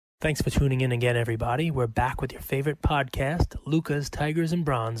Thanks for tuning in again, everybody. We're back with your favorite podcast, Luca's Tigers and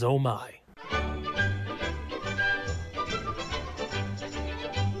Bronze. Oh my.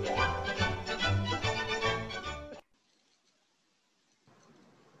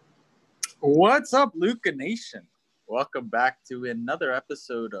 What's up, Luca Nation? Welcome back to another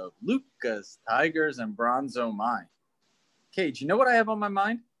episode of Luca's Tigers and Bronze. Oh my. Cage, you know what I have on my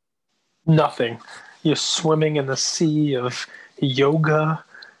mind? Nothing. You're swimming in the sea of yoga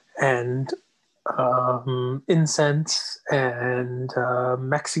and incense and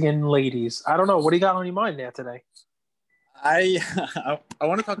Mexican ladies. I don't know. What do you got on your mind there today? I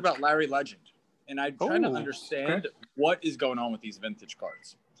want to talk about Larry Legend, and I'm trying to understand what is going on with these vintage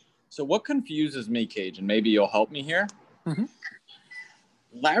cards. So what confuses me, Cage, and maybe you'll help me here. Mm-hmm.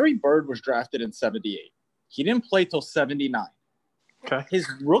 Larry Bird was drafted in 78. He didn't play till 79. Okay. His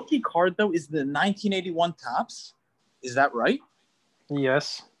rookie card, though, is the 1981 Topps. Is that right?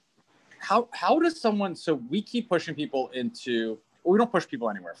 Yes. How does someone – so we keep pushing people into – well, we don't push people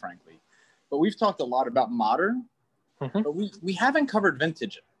anywhere, frankly. But we've talked a lot about modern, but we haven't covered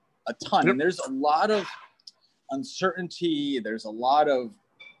vintage a ton. Yep. And there's a lot of uncertainty. There's a lot of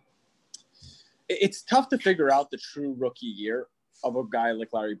 – it's tough to figure out the true rookie year of a guy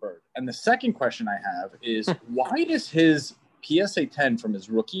like Larry Bird. And the second question I have is why does his PSA 10 from his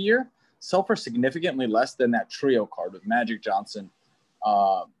rookie year sell for significantly less than that trio card with Magic Johnson?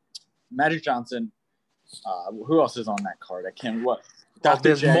 Who else is on that card? I can't – what? Well,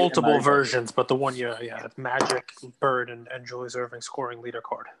 there's multiple versions, but the one Magic, Bird, and Julius Erving scoring leader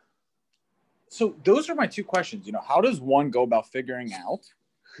card. So those are my two questions. You know, how does one go about figuring out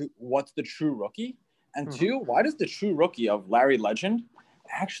what's the true rookie? And two, why does the true rookie of Larry Legend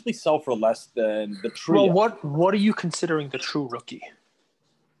actually sell for less than the trio? Well, what are you considering the true rookie?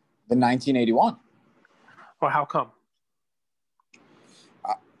 The 1981. Well, how come?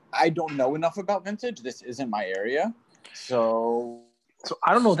 I don't know enough about vintage. This isn't my area. So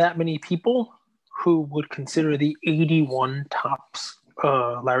I don't know that many people who would consider the 81 Topps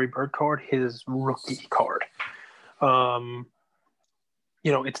Larry Bird card his rookie card.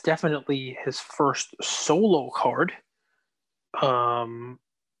 It's definitely his first solo card.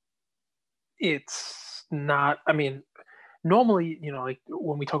 It's not, normally, like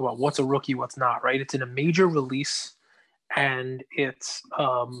when we talk about what's a rookie, what's not, right? It's in a major release and it's,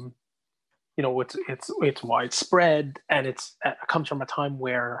 it's widespread and it comes from a time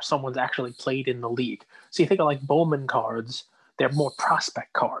where someone's actually played in the league. So you think of like Bowman cards, they're more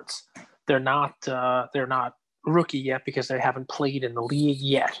prospect cards. They're not rookie yet because they haven't played in the league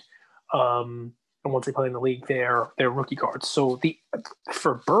yet. And once they play in the league, they're rookie cards. So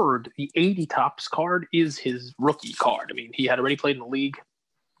for Bird, the 80 Topps card is his rookie card. I mean, he had already played in the league.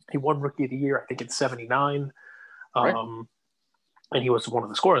 He won Rookie of the Year, I think, in 79. Right. And he was one of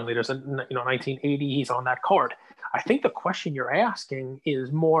the scoring leaders. And 1980, he's on that card. I think the question you're asking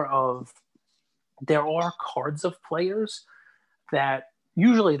is more of there are cards of players that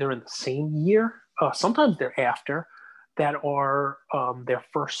usually they're in the same year. Sometimes they're after that are their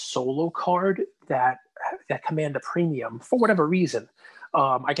first solo card that command a premium for whatever reason.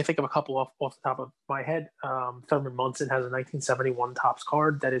 I can think of a couple off the top of my head. Thurman Munson has a 1971 Topps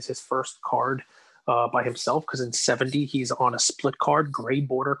card that is his first card by himself because in 70 he's on a split card, gray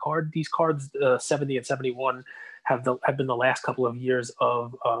border card. These cards, 70 and 71, have been the last couple of years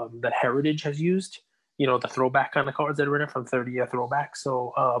of that Heritage has used. The throwback kind of cards that are in it from 30-year throwback.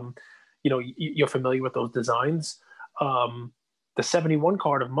 So you're familiar with those designs. The 71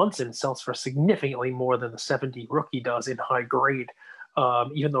 card of Munson sells for significantly more than the 70 rookie does in high grade.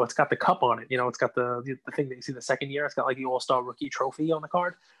 Even though it's got the cup on it, it's got the thing that you see the second year. It's got like the All-Star rookie trophy on the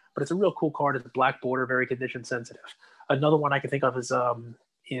card, but it's a real cool card. It's a black border, very condition sensitive. Another one I can think of is Cal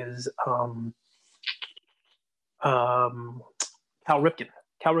Ripken.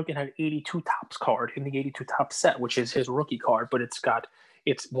 Cal Ripken had an 82 Topps card in the 82 Topps set, which is his rookie card, but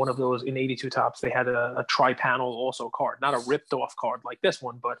it's one of those in 82 Topps. They had a tri-panel also card, not a ripped off card like this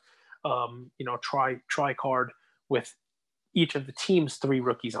one, but tri card with each of the team's three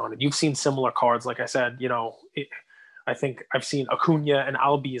rookies on it. You've seen similar cards, like I said. I think I've seen Acuna and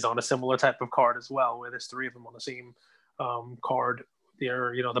Albies on a similar type of card as well, where there's three of them on the same card.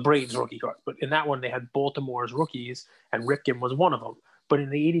 They're the Braves rookie card, but in that one they had Baltimore's rookies, and Ripken was one of them. But in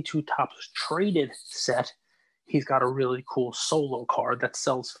the 82 Topps traded set, he's got a really cool solo card that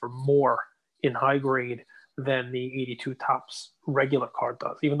sells for more in high grade than the 82 Topps regular card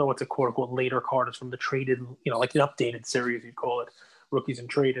does, even though it's a quote unquote later card. It's from the traded, like an updated series, you'd call it, rookies and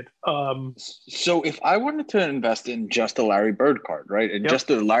traded. So if I wanted to invest in just a Larry Bird card, right, and Yep. just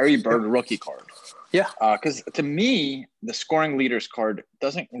a Larry Bird rookie card, Yeah. because to me, the scoring leaders card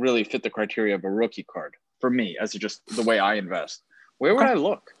doesn't really fit the criteria of a rookie card for me, as just the way I invest. Where would I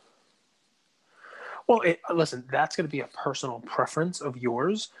look? Well, listen, that's going to be a personal preference of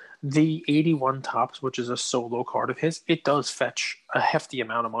yours. The 81 Tops, which is a solo card of his, it does fetch a hefty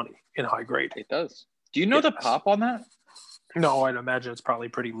amount of money in high grade. It does. Do you know the pop on that? No, I'd imagine it's probably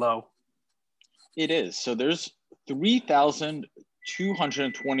pretty low. It is. So there's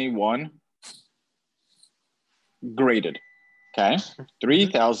 3,221 graded. Okay.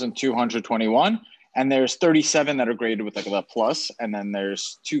 3,221. And there's 37 that are graded with like a plus, and then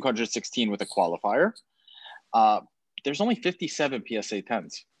there's 216 with a qualifier. There's only 57 PSA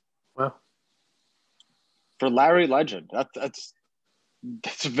 10s. Wow. For Larry Legend, that's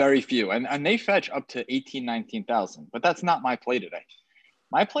very few. And they fetch up to 18, 19,000. But that's not my play today.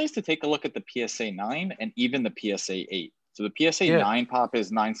 My play is to take a look at the PSA 9 and even the PSA 8. So the PSA 9 pop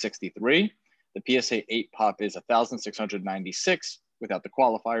is 963. The PSA 8 pop is 1,696 without the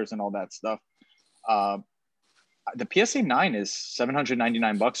qualifiers and all that stuff. The PSA 9 is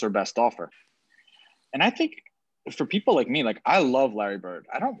 $799 or best offer. And I think for people like me, like I love Larry Bird.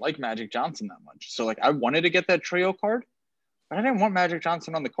 I don't like Magic Johnson that much. So like I wanted to get that trio card, but I didn't want Magic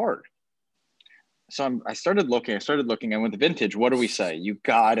Johnson on the card. So I started looking, and with the vintage, what do we say? You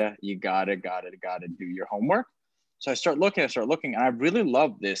gotta do your homework. So I start looking, and I really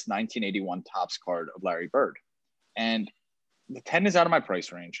love this 1981 Topps card of Larry Bird. And the 10 is out of my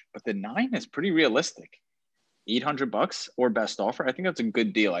price range, but the 9 is pretty realistic. $800 or best offer. I think that's a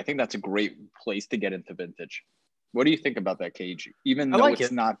good deal. I think that's a great place to get into vintage. What do you think about that, Cage? Even though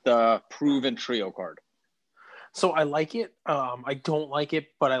it's not the proven trio card. So I like it. I don't like it,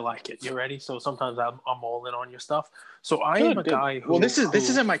 but I like it. You ready? So sometimes I'm all in on your stuff. So I am a guy who. Well, this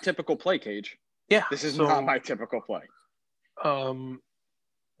isn't my typical play, Cage. Yeah. This is not my typical play.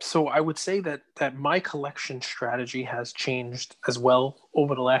 So I would say that my collection strategy has changed as well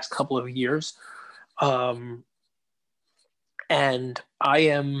over the last couple of years. And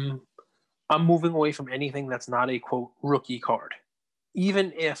I'm moving away from anything that's not a quote rookie card,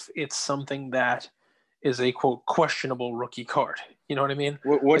 even if it's something that is a quote questionable rookie card. You know what I mean?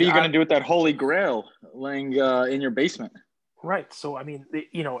 What are you going to do with that holy grail laying in your basement? Right. So I mean,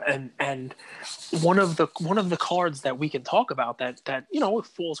 and one of the cards that we can talk about that it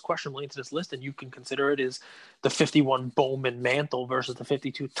falls questionably into this list, and you can consider it is the 51 Bowman Mantle versus the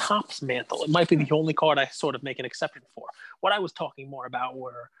 52 Topps Mantle. It might be the only card I sort of make an exception for. What I was talking more about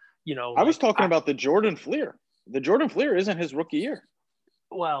were, I was talking about the Jordan Fleer. The Jordan Fleer isn't his rookie year.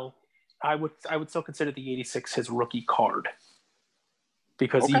 Well, I would still consider the 86 his rookie card.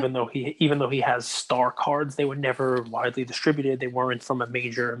 Because even though he has star cards, they were never widely distributed. They weren't from a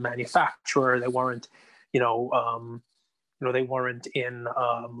major manufacturer. They weren't, they weren't in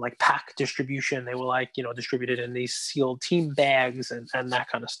like pack distribution. They were like distributed in these sealed team bags and that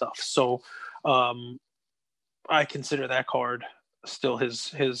kind of stuff. So I consider that card still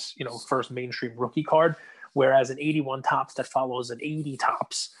his first mainstream rookie card. Whereas an 81 Topps that follows an 80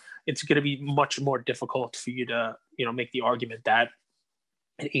 Topps, it's going to be much more difficult for you to make the argument that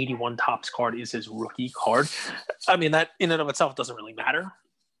an 81 Topps card is his rookie card. I mean, that in and of itself doesn't really matter.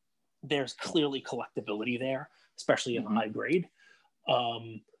 There's clearly collectability there, especially in the high grade.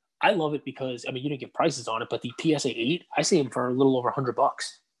 I love it because, I mean, you didn't give prices on it, but the PSA 8, I see him for a little over $100.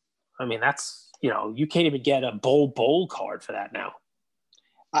 I mean, that's, you can't even get a bowl card for that now.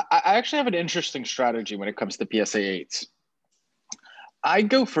 I actually have an interesting strategy when it comes to PSA 8s. I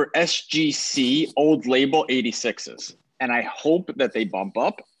go for SGC old label 86s. And I hope that they bump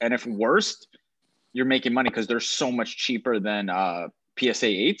up. And if worst, you're making money because they're so much cheaper than PSA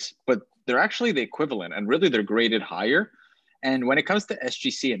 8s, but they're actually the equivalent, and really they're graded higher. And when it comes to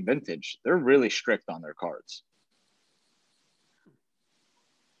SGC and vintage, they're really strict on their cards.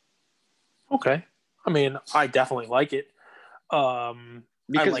 Okay. I mean, I definitely like it.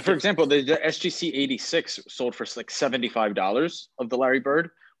 Because, for example, the SGC 86 sold for like $75 of the Larry Bird,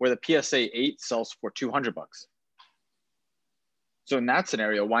 where the PSA 8 sells for $200. So in that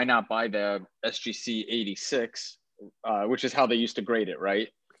scenario, why not buy the SGC 86, which is how they used to grade it, right?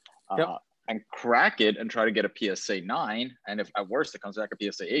 Yep. And crack it and try to get a PSA 9. And if at worst, it comes back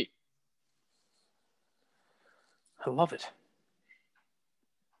a PSA 8. I love it.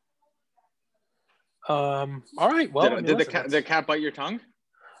 All right. Well, did the cat bite your tongue?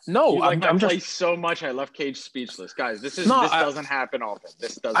 No, You like my I'm play just so much. I left Cage speechless, guys. This doesn't happen often.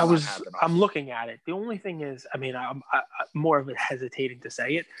 This does not happen often. I'm looking at it. The only thing is, I mean, I'm more of it hesitating to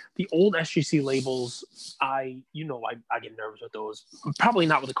say it. The old SGC labels, I get nervous with those. Probably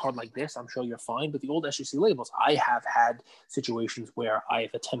not with a card like this. I'm sure you're fine. But the old SGC labels, I have had situations where I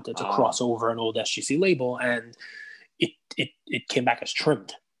have attempted to cross over an old SGC label, and it came back as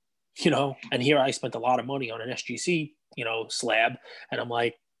trimmed. And here I spent a lot of money on an SGC, slab, and I'm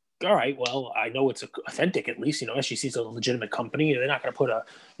like, all right, well, I know it's authentic at least. SGC is a legitimate company. They're not going to put a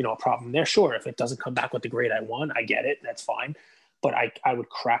problem there. Sure, if it doesn't come back with the grade I want, I get it. That's fine. But I would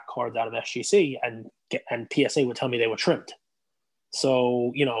crack cards out of SGC and PSA would tell me they were trimmed.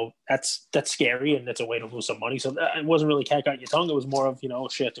 So, that's scary, and that's a way to lose some money. So it wasn't really cat got your tongue. It was more of,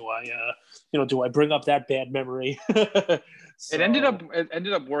 shit, do I bring up that bad memory? So, it ended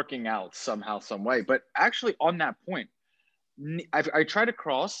up working out somehow, some way. But actually, on that point, I tried to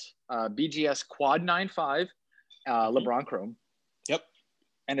cross BGS Quad 9.5 LeBron Chrome. Yep.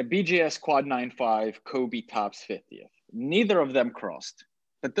 And a BGS Quad 9.5 Kobe Topps 50th. Neither of them crossed.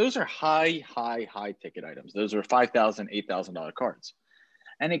 But those are high ticket items. Those are $5,000, $8,000 cards.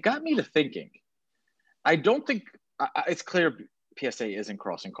 And it got me to thinking, I don't think it's clear PSA isn't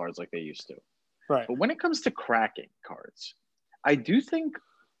crossing cards like they used to. Right. But when it comes to cracking cards, I do think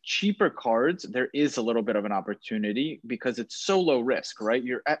cheaper cards, there is a little bit of an opportunity because it's so low risk, right?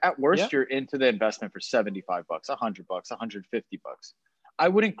 You're at worst, You're into the investment for $75, $100, $150. I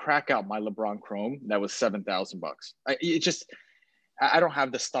wouldn't crack out my LeBron Chrome that was $7,000. I don't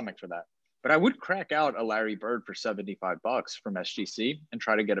have the stomach for that. But I would crack out a Larry Bird for $75 from SGC and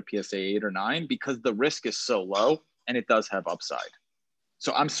try to get a PSA 8 or 9 because the risk is so low and it does have upside.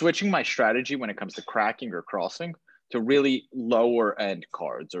 So I'm switching my strategy when it comes to cracking or crossing to really lower end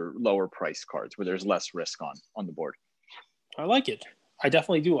cards or lower price cards where there's less risk on the board. I like it. I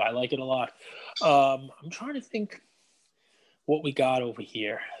definitely do. I like it a lot. I'm trying to think what we got over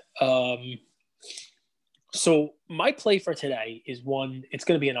here. So my play for today is it's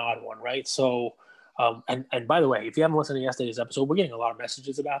going to be an odd one, right? So, and by the way, if you haven't listened to yesterday's episode, we're getting a lot of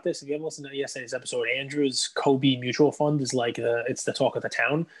messages about this. If you haven't listened to yesterday's episode, Andrew's Kobe Mutual Fund is it's the talk of the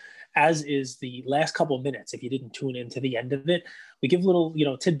town, as is the last couple of minutes. If you didn't tune into the end of it, we give little,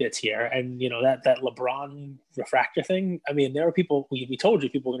 tidbits here. And, that LeBron refractor thing. I mean, there are people, we told you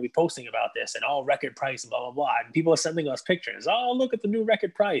people are going to be posting about this and record price and blah, blah, blah. And people are sending us pictures. Oh, look at the new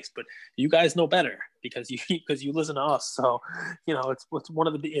record price. But you guys know better because you listen to us. So, it's one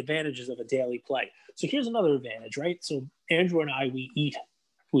of the advantages of a daily play. So here's another advantage, right? So Andrew and I, we eat,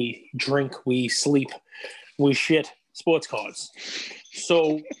 we drink, we sleep, we shit sports cards.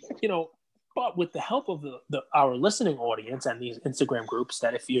 So, but with the help of our listening audience and these Instagram groups,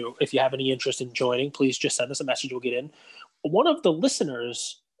 that if you have any interest in joining, please just send us a message. We'll get in. One of the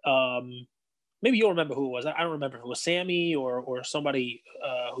listeners, maybe you'll remember who it was. I don't remember if it was Sammy or somebody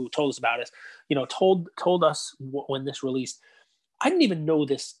who told us about it. Told us when this released. I didn't even know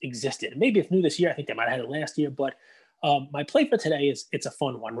this existed. Maybe it's new this year. I think they might have had it last year. But my play for today it's a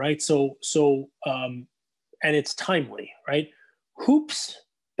fun one, right? So and it's timely, right? Hoops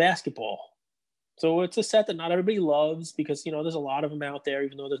basketball. So it's a set that not everybody loves because, there's a lot of them out there,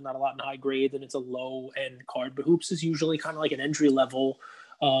 even though there's not a lot in high grade and it's a low end card. But hoops is usually kind of like an entry level,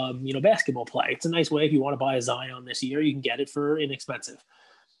 basketball play. It's a nice way if you want to buy a Zion this year, you can get it for inexpensive.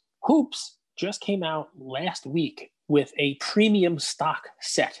 Hoops just came out last week with a premium stock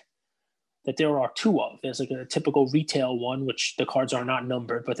set that there are two of. There's like a typical retail one, which the cards are not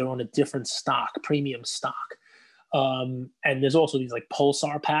numbered, but they're on a different stock, premium stock. And there's also these like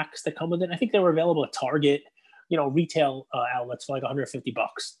Pulsar packs that come with it. I think they were available at Target, retail outlets for like $150.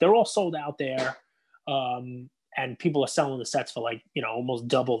 They're all sold out there. And people are selling the sets for like, almost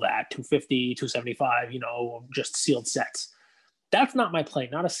double that, $250, $275, just sealed sets. That's not my play,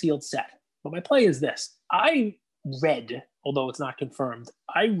 not a sealed set. But my play is this. I read, although it's not confirmed,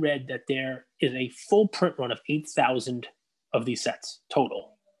 I read that there is a full print run of 8,000 of these sets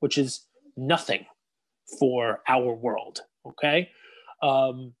total, which is nothing for our world, okay?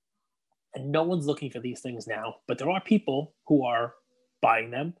 And no one's looking for these things now, but there are people who are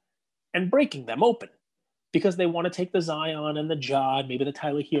buying them and breaking them open because they want to take the Zion and the Ja, maybe the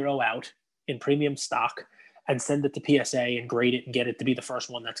Tyler Hero out in premium stock and send it to PSA and grade it and get it to be the first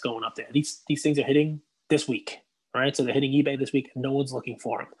one that's going up there. These things are hitting this week, right? So they're hitting eBay this week and no one's looking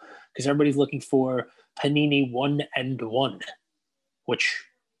for them because everybody's looking for Panini 1-and-1, which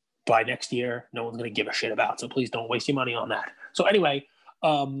by next year, no one's going to give a shit about. So please don't waste your money on that. So anyway,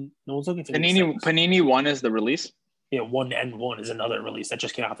 no one's looking for Panini 1 is the release? Yeah, 1-and-1 is another release that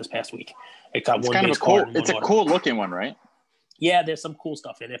just came out this past week. It got it's one kind of base a cool. card. It's a cool looking one, right? Yeah, there's some cool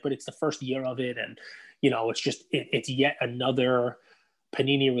stuff in it, but it's the first year of it, and it's yet another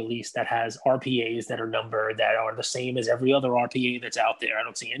Panini release that has RPAs that are numbered that are the same as every other RPA that's out there. I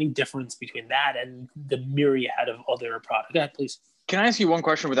don't see any difference between that and the myriad of other products. Go ahead, please. Can I ask you one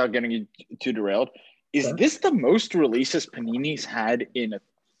question without getting you too derailed? Is this the most releases Panini's had in a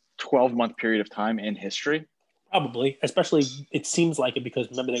 12-month period of time in history? Probably, especially it seems like it because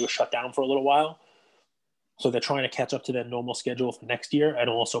remember they were shut down for a little while. So they're trying to catch up to their normal schedule for next year and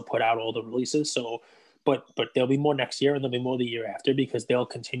also put out all the releases. So, but there'll be more next year and there'll be more the year after because they'll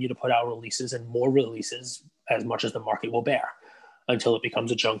continue to put out releases and more releases as much as the market will bear until it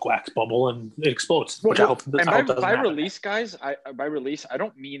becomes a junk wax bubble and it explodes. Which I hope. By release, guys, by release, I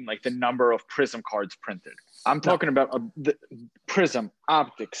don't mean like the number of Prism cards printed. I'm talking about the Prism,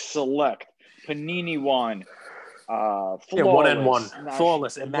 Optic, Select, Panini One. Flawless,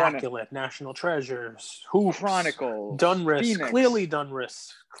 Flawless, Immaculate, National Treasures, Hoops, Chronicles, Donruss, Phoenix. Clearly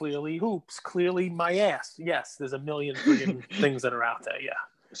Donruss, clearly Hoops, clearly my ass. Yes, there's a million freaking things that are out there. Yeah.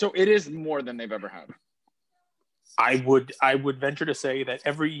 So it is more than they've ever had. I would venture to say that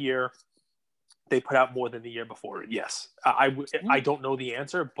every year they put out more than the year before. Yes, I don't know the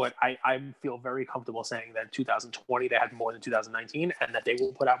answer, but I feel very comfortable saying that in 2020 they had more than 2019, and that they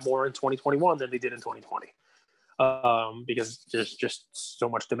will put out more in 2021 than they did in 2020. Because there's just so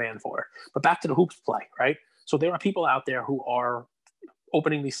much demand for it. But back to the hoops play, right? So there are people out there who are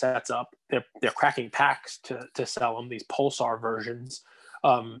opening these sets up. They're cracking packs to sell them, these Pulsar versions.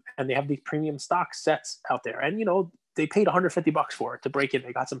 And they have these premium stock sets out there. And, they paid $150 for it to break it.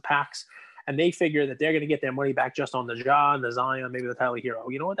 They got some packs. And they figure that they're going to get their money back just on the Ja and the Zion, maybe the Tyler Hero.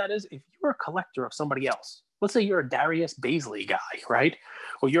 You know what that is? If you're a collector of somebody else, let's say you're a Darius Baisley guy, right?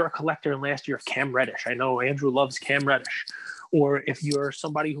 Or you're a collector in last year of Cam Reddish. I know Andrew loves Cam Reddish. Or if you're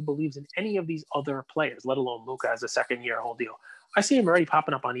somebody who believes in any of these other players, let alone Luka as a second-year whole deal. I see him already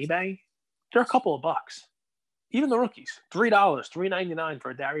popping up on eBay. They're a couple of bucks. Even the rookies, $3, $3.99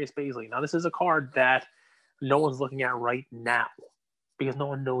 for a Darius Baisley. Now, this is a card that no one's looking at right now because no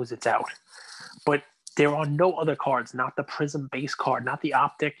one knows it's out. But there are no other cards, not the Prism base card, not the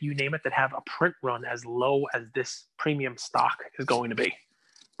Optic, you name it, that have a print run as low as this premium stock is going to be,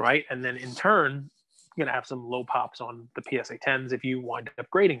 right? And then in turn, you're going to have some low pops on the PSA 10s if you wind up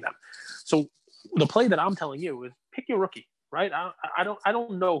grading them. So the play that I'm telling you is pick your rookie, right? I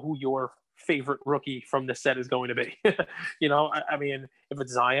don't know who your favorite rookie from this set is going to be. I mean, if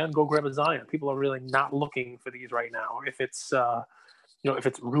it's Zion, go grab a Zion. People are really not looking for these right now. If it's, if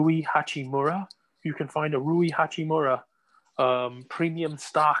it's Rui Hachimura, you can find a Rui Hachimura premium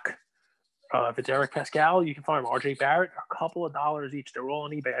stock. If it's Eric Pascal, you can find them. RJ Barrett, a couple of dollars each. They're all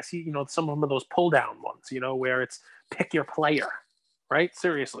on eBay. I see, some of them are those pull-down ones, where it's pick your player, right?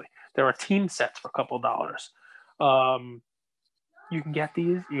 Seriously. There are team sets for a couple of dollars. You can get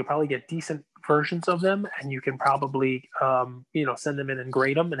these. You can probably get decent versions of them, and you can probably, send them in and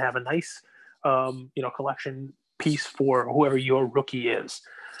grade them and have a nice, collection piece for whoever your rookie is.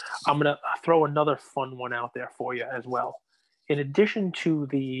 I'm going to throw another fun one out there for you as well. In addition to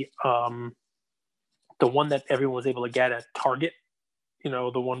the one that everyone was able to get at Target,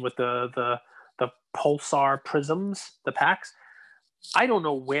 the one with the Pulsar prisms, the packs. I don't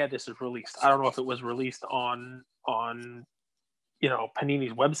know where this is released. I don't know if it was released on Panini's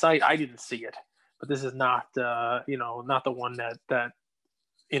website. I didn't see it, but this is not not the one that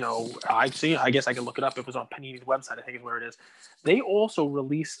I've seen. I guess I can look it up. If it was on Panini's website, I think is where it is. They also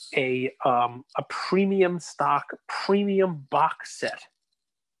released a premium stock, premium box set,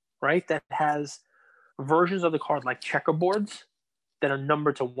 right? That has versions of the card like checkerboards that are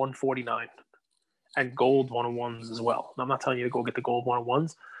numbered to 149 and gold 101s as well. Now, I'm not telling you to go get the gold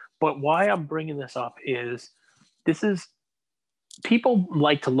 101s, but why I'm bringing this up is people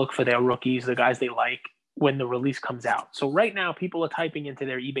like to look for their rookies, the guys they like, when the release comes out. So right now, people are typing into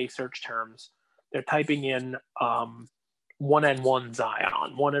their eBay search terms. They're typing in 1N1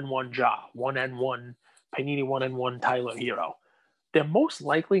 Zion, 1N1 Ja, 1N1 Panini, 1N1 Tyler Hero. They're most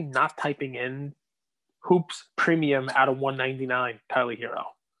likely not typing in Hoops Premium out of 199 Tyler Hero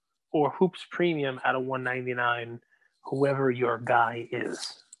or Hoops Premium out of 199 whoever your guy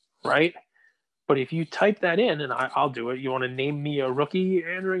is, right? But if you type that in, and I'll do it, you want to name me a rookie,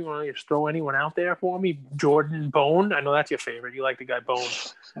 Andrew? You want to just throw anyone out there for me? Jordan Bone? I know that's your favorite. You like the guy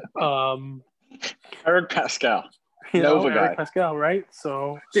Bone. Eric Pascal. Nova guy. Eric Pascal, right?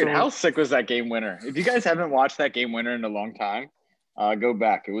 Dude, how sick was that game winner? If you guys haven't watched that game winner in a long time, go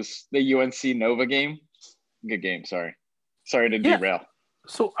back. It was the UNC Nova game. Good game, sorry. Sorry to derail.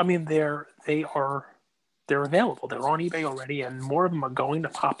 So, I mean, they're available. They're on eBay already, and more of them are going to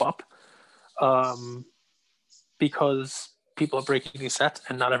pop up. Because people are breaking these sets,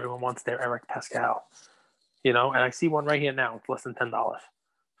 and not everyone wants their Eric Pascal. You know, and I see one right here now. It's less than $10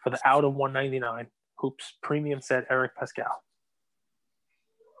 for the out of 199 Hoops premium set Eric Pascal.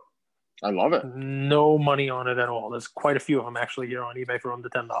 I love it. No money on it at all. There's quite a few of them actually here on eBay for under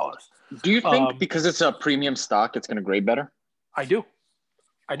 $10. Do you think because it's a premium stock, it's going to grade better? I do.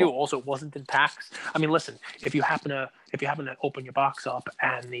 Also, it wasn't in packs. I mean, listen, if you happen to open your box up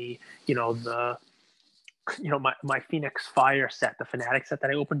and my Phoenix Fire set, the Fanatic set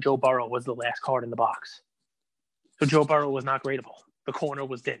that I opened, Joe Burrow was the last card in the box. So Joe Burrow was not gradable. The corner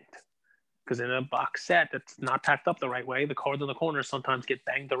was dinged. Because in a box set that's not packed up the right way, the cards in the corners sometimes get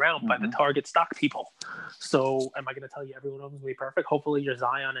banged around by the Target stock people. So am I going to tell you every one of them is going to be perfect? Hopefully your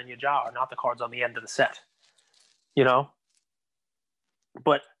Zion and your Ja are not the cards on the end of the set. You know?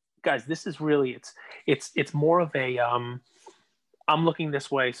 But guys, this is really it's more of a I'm looking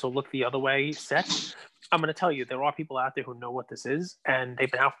this way, so look the other way set. I'm going to tell you, there are people out there who know what this is, and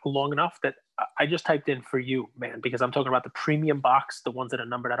they've been out for long enough that I just typed in for you, man, because I'm talking about the premium box, the ones that are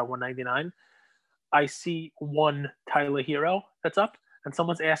numbered out of 199. I see one Tyler Hero that's up, and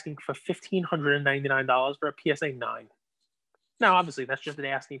someone's asking for $1,599 for a PSA 9. Now, obviously, that's just an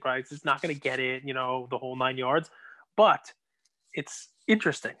asking price. It's not going to get it, the whole 9 yards, but it's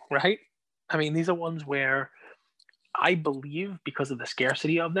interesting, right? I mean, these are ones where I believe because of the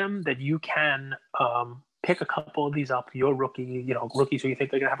scarcity of them that you can pick a couple of these up. Your rookies who you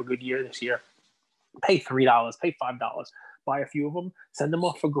think they're going to have a good year this year. Pay $3, pay $5, buy a few of them, send them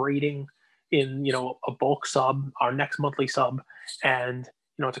off for grading in, a bulk sub, our next monthly sub. And,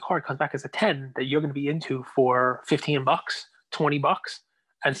 it's a card comes back as a 10 that you're going to be into for $15, $20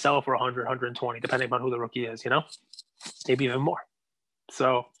 and sell for 100, 120, depending on who the rookie is, maybe even more.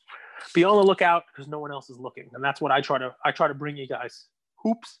 So be on the lookout because no one else is looking. And that's what I try to bring you guys.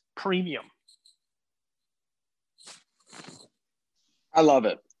 Hoops Premium. I love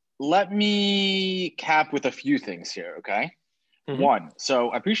it. Let me cap with a few things here, okay? Mm-hmm. One, so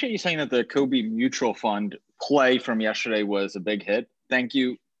I appreciate you saying that the Kobe Mutual Fund play from yesterday was a big hit. Thank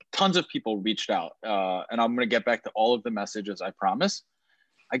you. Tons of people reached out, and I'm going to get back to all of the messages, I promise.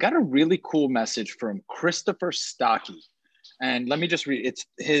 I got a really cool message from Christopher Stocky. And let me just read. It's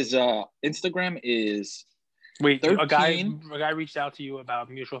his Instagram is. Wait, 13. a guy reached out to you about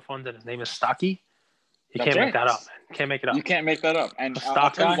mutual funds, and his name is Stocky. You can't make that up. Can't make it up. You can't make that up. And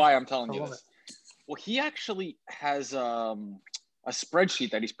I'll tell you why I'm telling you this. Well, he actually has a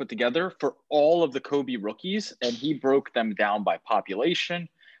spreadsheet that he's put together for all of the Kobe rookies, and he broke them down by population,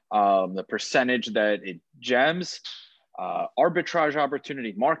 the percentage that it gems. Arbitrage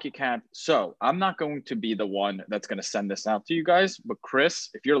opportunity, market cap. So I'm not going to be the one that's going to send this out to you guys, but Chris,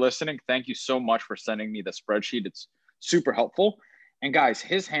 if you're listening, thank you so much for sending me the spreadsheet. It's super helpful. And guys,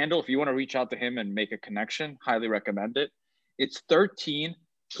 his handle, if you want to reach out to him and make a connection, highly recommend it. It's 13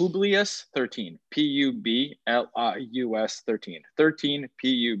 Publius 13, Publius 13, 13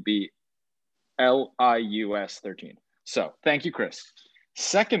 Publius 13. So thank you, Chris.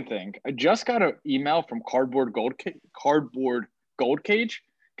 Second thing, I just got an email from Cardboard Gold Cage.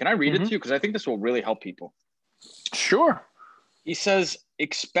 Can I read it to you? Because I think this will really help people. Sure. He says,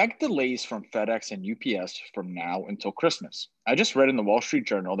 expect delays from FedEx and UPS from now until Christmas. I just read in the Wall Street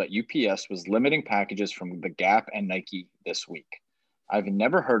Journal that UPS was limiting packages from the Gap and Nike this week. I've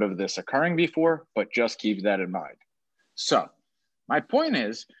never heard of this occurring before, but just keep that in mind. So my point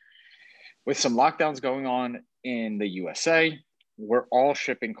is, with some lockdowns going on in the USA, we're all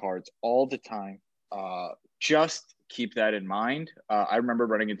shipping cards all the time. Just keep that in mind. I remember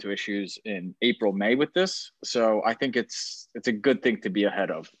running into issues in April, May with this. So I think it's a good thing to be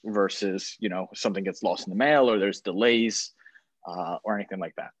ahead of versus, something gets lost in the mail or there's delays or anything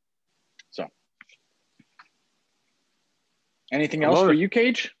like that. So anything else for you,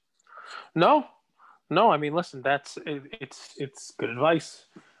 Cage? No. I mean, listen, it's good advice.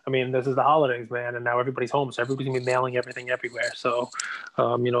 I mean, this is the holidays, man, and now everybody's home, so everybody's going to be mailing everything everywhere. So,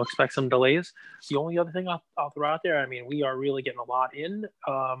 expect some delays. The only other thing I'll throw out there, I mean, we are really getting a lot in.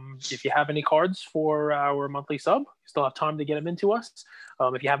 If you have any cards for our monthly sub, you still have time to get them into us.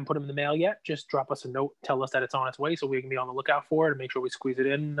 If you haven't put them in the mail yet, just drop us a note, tell us that it's on its way so we can be on the lookout for it and make sure we squeeze it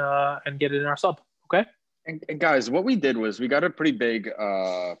in and get it in our sub, okay? And guys, what we did was we got a pretty big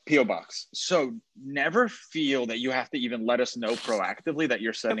P.O. box. So never feel that you have to even let us know proactively that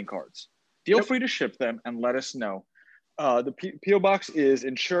you're sending cards. Feel free to ship them and let us know. The P.O. box is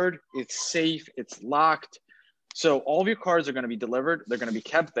insured. It's safe. It's locked. So all of your cards are going to be delivered. They're going to be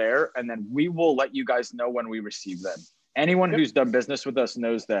kept there. And then we will let you guys know when we receive them. Anyone who's done business with us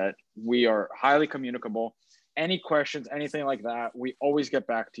knows that we are highly communicable. Any questions, anything like that, we always get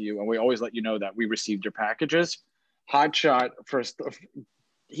back to you and we always let you know that we received your packages. Hotshot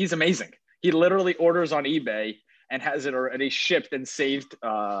he's amazing. He literally orders on eBay and has it already shipped and saved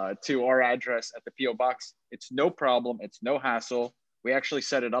to our address at the P.O. Box. It's no problem. It's no hassle. We actually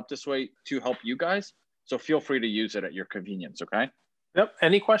set it up this way to help you guys. So feel free to use it at your convenience, okay? Yep.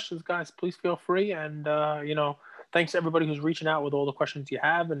 Any questions, guys, please feel free. And, thanks to everybody who's reaching out with all the questions you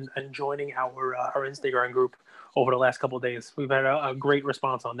have and joining our Instagram group over the last couple of days. We've had a great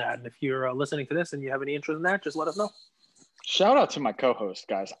response on that. And if you're listening to this and you have any interest in that, just let us know. Shout out to my co-host,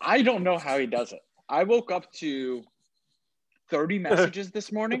 guys. I don't know how he does it. I woke up to 30 messages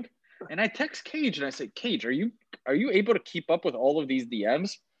this morning, and I text Cage and I said, Cage, are you able to keep up with all of these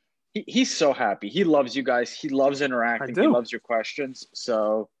DMs? He's so happy. He loves you guys. He loves interacting. He loves your questions.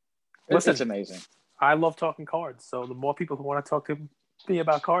 So it's amazing. I love talking cards. So the more people who want to talk to me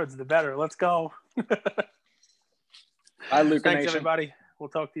about cards, the better. Let's go. Hi, Luca Thanks, Nation. everybody. We'll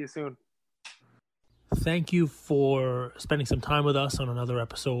talk to you soon. Thank you for spending some time with us on another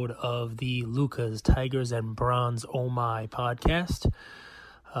episode of the Lucas, Tigers, and Bronze Oh My podcast.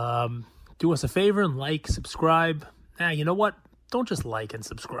 Do us a favor and like, subscribe. You know what? Don't just like and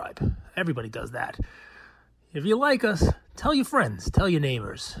subscribe. Everybody does that. If you like us, tell your friends, tell your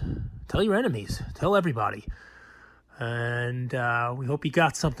neighbors, tell your enemies, tell everybody. And we hope you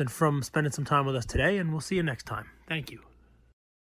got something from spending some time with us today, and we'll see you next time. Thank you.